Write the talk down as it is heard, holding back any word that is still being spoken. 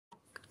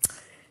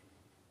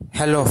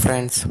Hello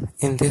friends,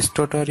 in this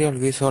tutorial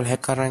we solve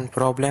HackerRank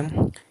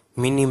problem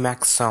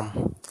minimax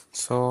sum.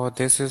 So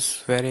this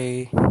is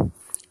very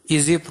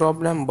easy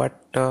problem, but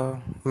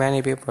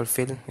many people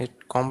feel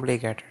it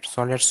complicated.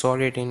 So let's solve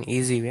it in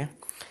easy way.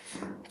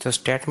 The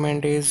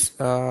statement is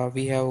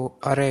we have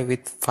array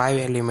with 5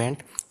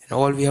 elements, and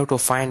all we have to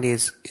find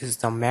is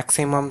the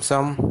maximum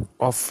sum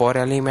of 4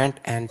 element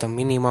and the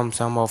minimum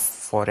sum of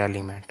 4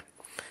 element.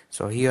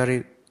 So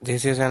here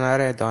this is an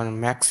array. The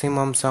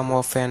maximum sum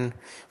of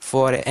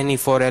any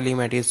 4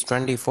 element is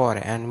 24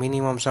 and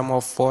minimum sum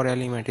of 4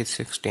 element is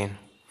 16.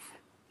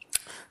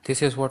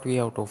 This is what we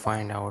have to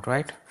find out,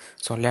 right?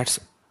 So let's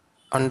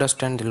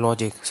understand the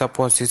logic.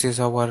 Suppose this is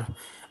our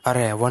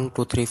array 1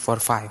 2 3 4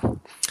 5.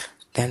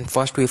 Then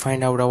first we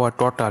find out our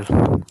total,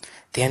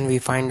 then we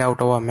find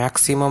out our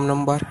maximum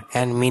number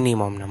and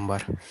minimum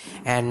number.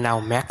 And now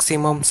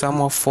maximum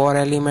sum of 4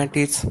 element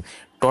is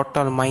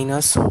total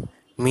minus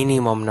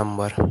minimum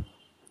number,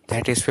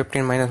 that is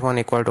 15 minus 1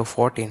 equal to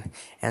 14.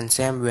 And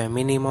same way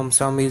minimum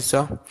sum is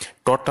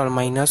total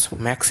minus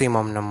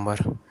maximum number,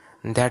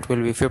 that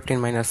will be 15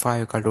 minus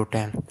 5 equal to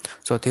 10.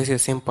 So this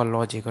is simple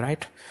logic,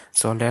 right?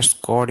 So let's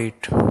code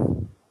it.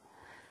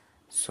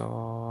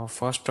 So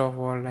first of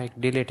all, like,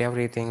 delete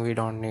everything, we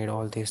don't need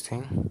all these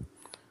things.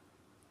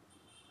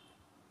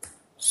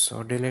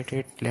 So delete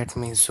it. Let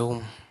me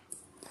zoom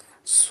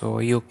so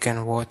you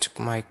can watch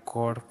my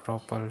code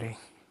properly,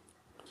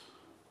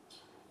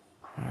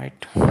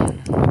 right?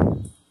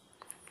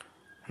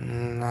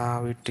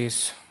 Now it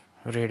is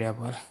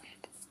readable.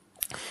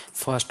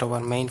 First our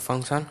main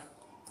function.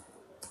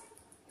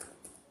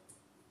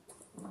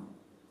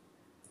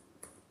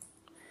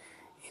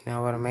 In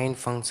our main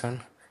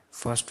function,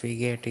 first we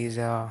get is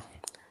a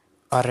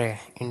array,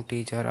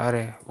 integer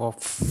array of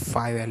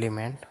 5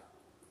 element,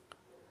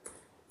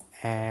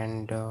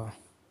 and to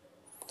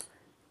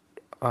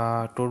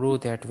do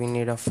that we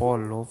need a for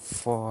loop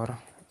for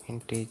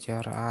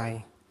integer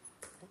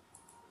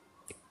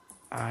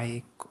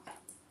I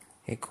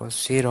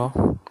equals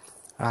 0,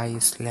 I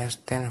is less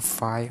than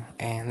 5,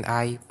 and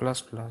I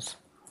plus plus.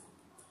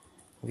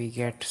 We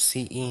get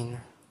cin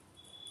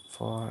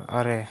for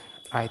array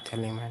ith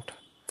element,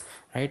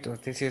 right? So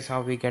this is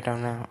how we get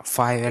on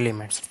 5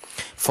 elements.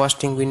 First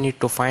thing we need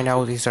to find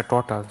out is the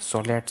total. So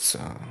let's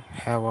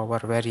have our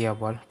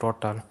variable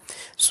total.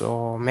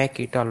 So make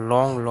it a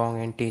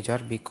long integer,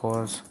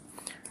 because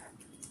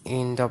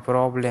in the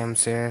problem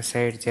said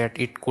that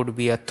it could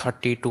be a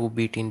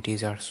 32-bit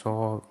integer.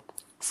 So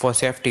for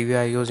safety we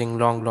are using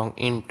long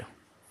int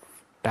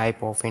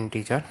type of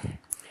integer,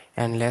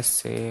 and let's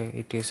say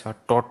it is a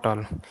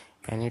total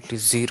and it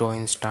is 0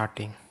 in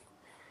starting.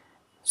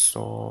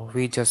 So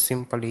we just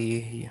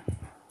simply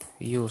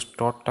use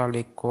total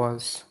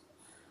equals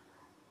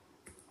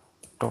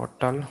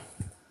total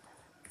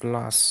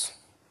plus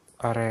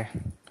array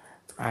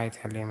ith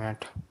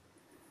element.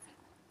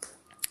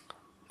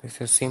 This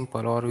is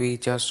simple, or we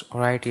just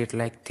write it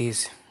like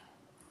this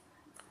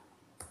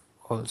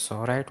also,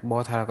 right?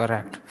 Both are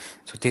correct.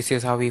 So this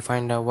is how we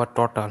find our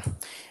total.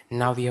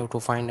 Now we have to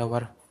find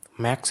our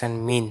max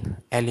and min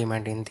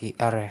element in the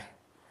array.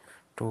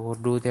 To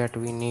do that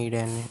we need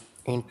an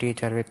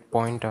integer with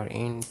pointer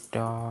int,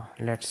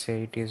 let's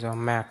say it is a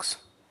max,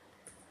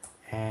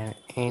 and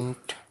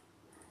int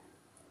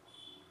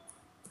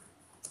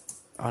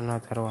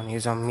another one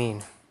is a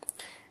min.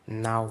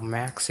 Now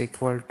max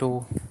equal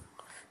to,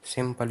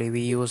 simply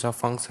we use a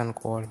function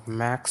called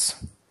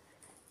max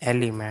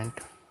element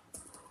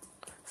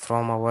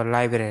from our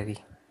library,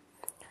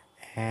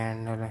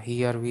 and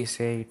here we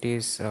say it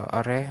is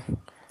array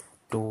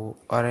to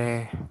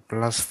array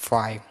plus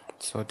 5.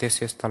 So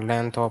this is the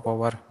length of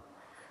our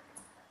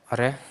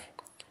array,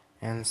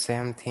 and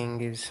same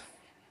thing is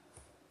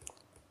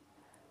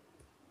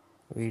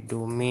we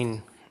do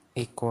min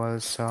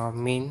equals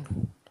min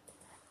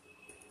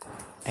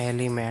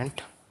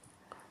element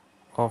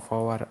of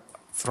our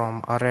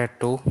from array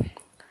to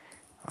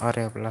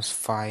array plus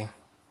 5.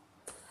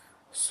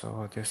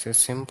 So this is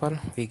simple.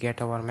 We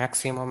get our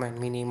maximum and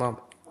minimum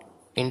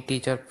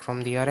integer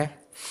from the array.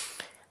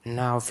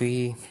 Now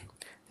we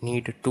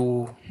need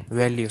two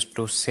values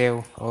to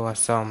save our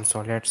sum.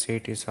 So let's say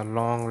it is a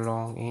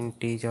long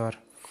integer.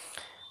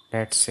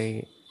 Let's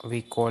say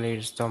we call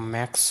it the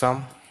max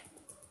sum,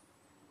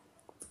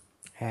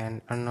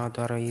 and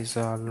another is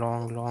a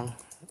long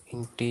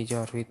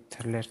integer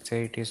with, let's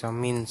say it is a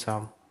min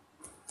sum.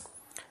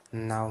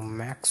 Now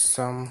max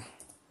sum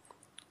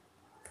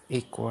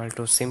equal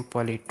to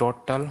simply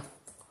total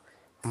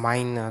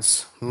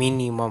minus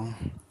minimum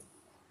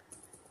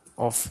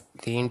of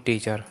the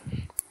integer,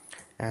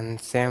 and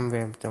same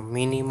way the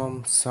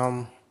minimum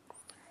sum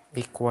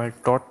equal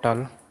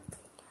total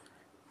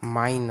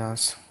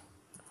minus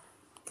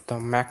the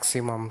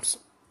maximum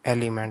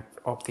element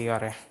of the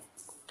array.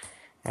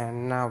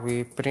 And now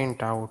we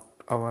print out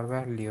our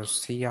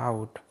values.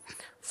 Cout,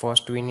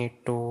 first we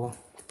need to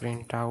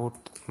print out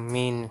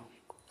min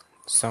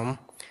sum,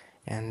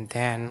 and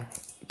then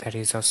there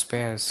is a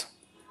space,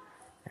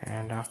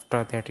 and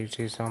after that it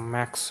is a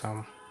max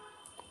sum.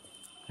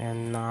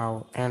 And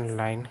now end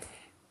line,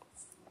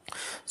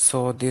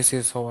 So this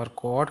is our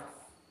code.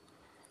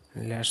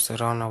 Let's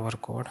run our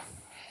code.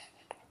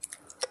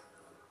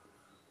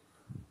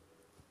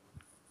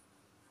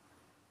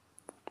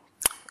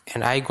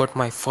 And I got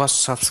my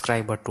first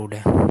subscriber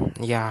today.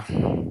 Yeah.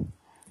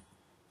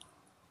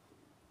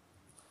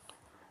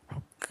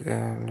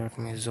 Okay, let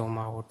me zoom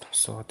out.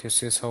 So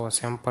this is our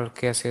sample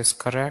case is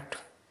correct.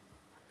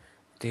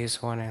 This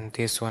one and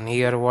this one.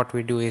 Here what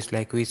we do is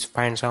like we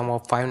find sum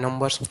of 5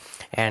 numbers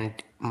and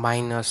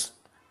minus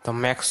the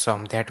max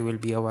sum, that will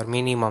be our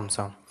minimum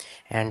sum,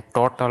 and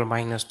total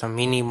minus the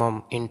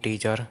minimum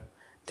integer,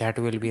 that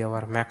will be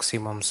our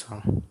maximum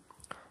sum.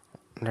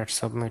 Let's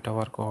submit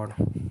our code.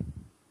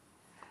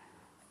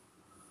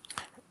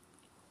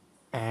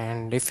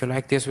 And if you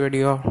like this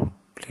video,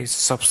 please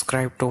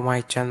subscribe to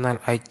my channel.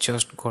 I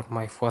just got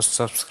my first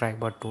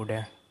subscriber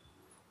today.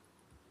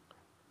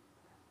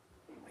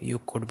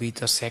 You could be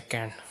the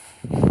second.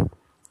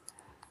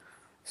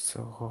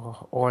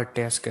 So all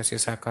test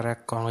cases are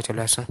correct.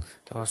 Congratulations.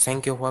 So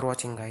thank you for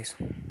watching, guys.